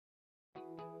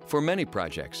For many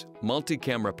projects,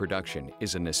 multi-camera production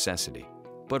is a necessity,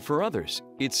 but for others,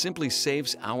 it simply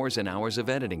saves hours and hours of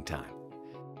editing time.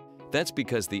 That's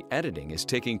because the editing is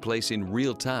taking place in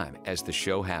real time as the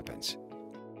show happens.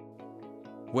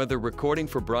 Whether recording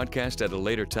for broadcast at a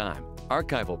later time,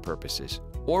 archival purposes,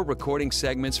 or recording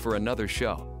segments for another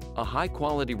show, a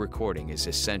high-quality recording is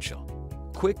essential.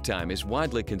 QuickTime is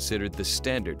widely considered the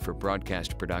standard for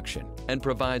broadcast production and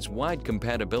provides wide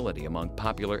compatibility among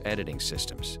popular editing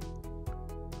systems.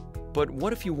 But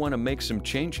what if you want to make some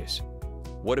changes?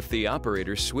 What if the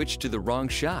operator switched to the wrong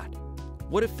shot?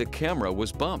 What if the camera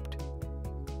was bumped?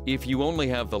 If you only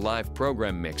have the live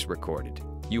program mix recorded,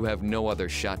 you have no other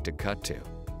shot to cut to.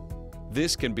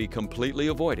 This can be completely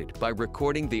avoided by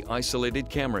recording the isolated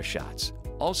camera shots,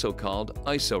 also called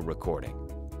ISO recording.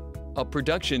 A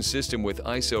production system with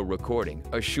ISO recording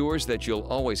assures that you'll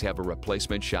always have a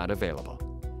replacement shot available.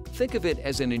 Think of it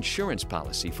as an insurance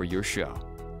policy for your show.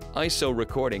 ISO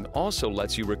recording also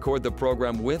lets you record the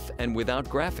program with and without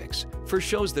graphics for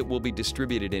shows that will be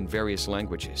distributed in various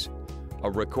languages.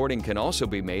 A recording can also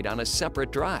be made on a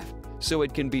separate drive, so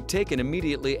it can be taken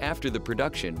immediately after the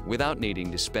production without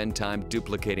needing to spend time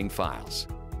duplicating files.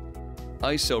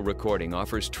 ISO recording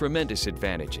offers tremendous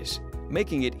advantages,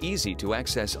 making it easy to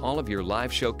access all of your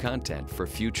live show content for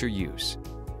future use.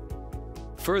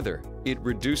 Further, it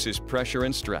reduces pressure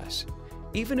and stress.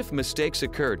 Even if mistakes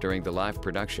occur during the live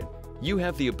production, you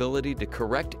have the ability to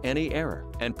correct any error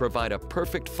and provide a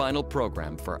perfect final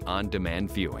program for on-demand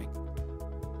viewing.